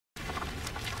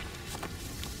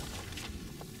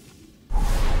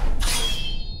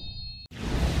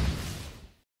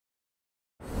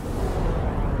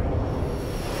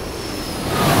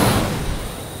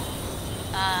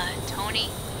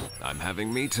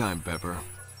Having me time, Pepper.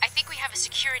 I think we have a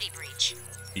security breach.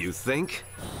 You think?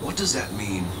 What does that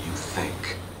mean, you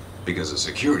think? Because a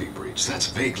security breach, that's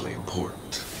vaguely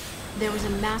important. There was a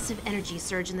massive energy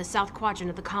surge in the south quadrant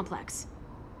of the complex.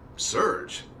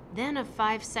 Surge? Then a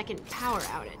 5-second power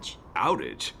outage.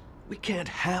 Outage? We can't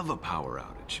have a power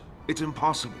outage. It's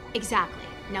impossible. Exactly.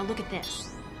 Now look at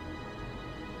this.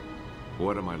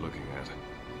 What am I looking at?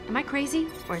 Am I crazy?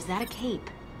 Or is that a cape?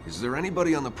 Is there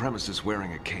anybody on the premises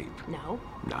wearing a cape? No.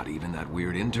 Not even that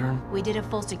weird intern? We did a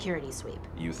full security sweep.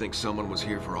 You think someone was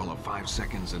here for all of 5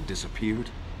 seconds and disappeared?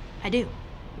 I do.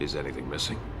 Is anything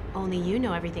missing? Only you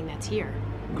know everything that's here.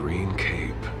 Green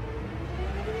cape.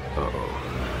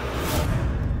 Uh-oh.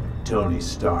 Tony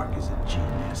Stark is a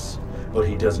genius, but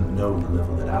he doesn't know the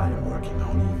level that I am working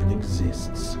on even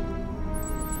exists.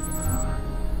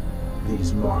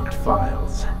 These marked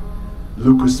files.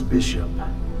 Lucas Bishop,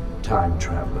 time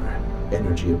traveler,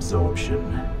 energy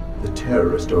absorption. The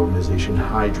terrorist organization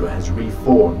Hydra has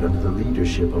reformed under the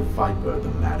leadership of Viper,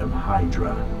 the Madam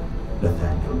Hydra.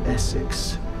 Nathaniel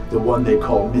Essex, the one they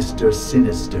call Mr.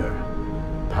 Sinister.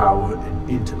 Power and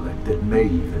intellect that may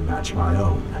even match my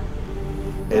own.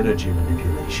 Energy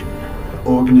manipulation.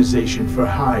 Organization for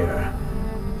hire.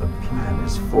 The plan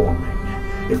is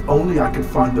forming. If only I could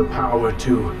find the power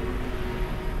to...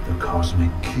 the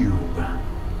Cosmic Cube.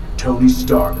 Tony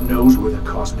Stark knows where the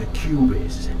Cosmic Cube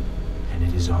is, and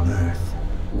it is on Earth.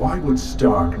 Why would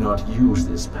Stark not use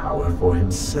this power for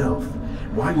himself?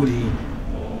 Why would he...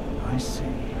 I see.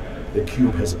 The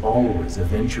cube has always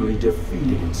eventually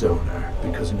defeated its owner,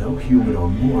 because no human or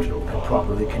mortal can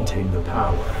properly contain the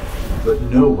power. But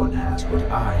no one has what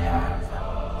I have.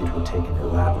 It will take an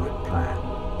elaborate plan.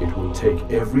 It will take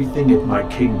everything at my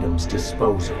kingdom's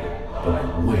disposal, but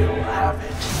I will have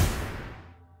it.